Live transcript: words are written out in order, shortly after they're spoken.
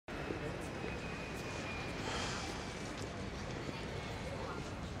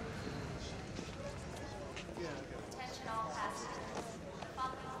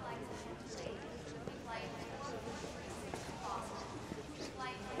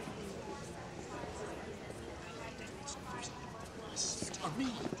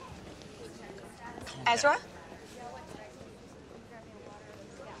Ezra?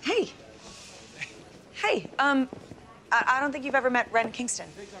 Hey. Hey, I don't think you've ever met Wren Kingston.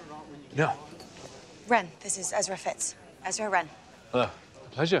 No. Wren, this is Ezra Fitz. Ezra Wren. Hello. A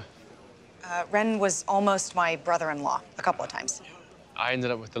pleasure. Wren was almost my brother-in-law a couple of times. I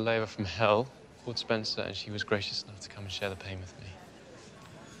ended up with the labor from Hale, called Spencer, and she was gracious enough to come and share the pain with me.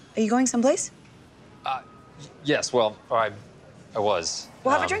 Are you going someplace? Yes, well, I was.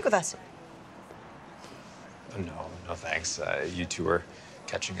 Well, have a drink with us. No, thanks. You two are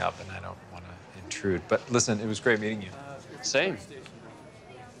catching up, and I don't want to intrude. But listen, it was great meeting you. Same.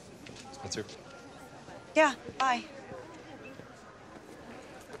 Spencer. Yeah, bye.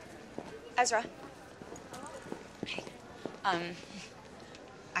 Ezra. Hey, I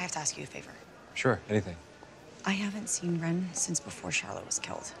have to ask you a favor. Sure, anything. I haven't seen Wren since before Charlotte was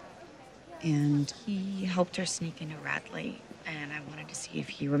killed. And he helped her sneak into Radley, and I wanted to see if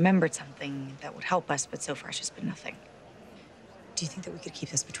he remembered something that would help us, but so far it's just been nothing. Do you think that we could keep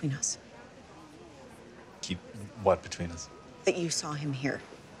this between us? Keep what between us? That you saw him here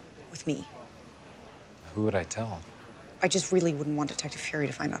with me. Who would I tell? I just really wouldn't want Detective Fury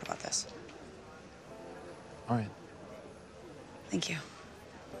to find out about this. All right. Thank you.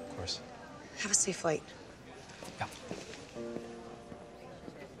 Of course. Have a safe flight. Yeah.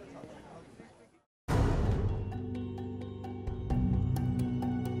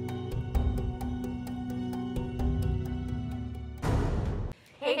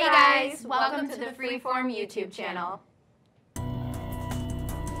 Hey guys, welcome to the Freeform YouTube channel.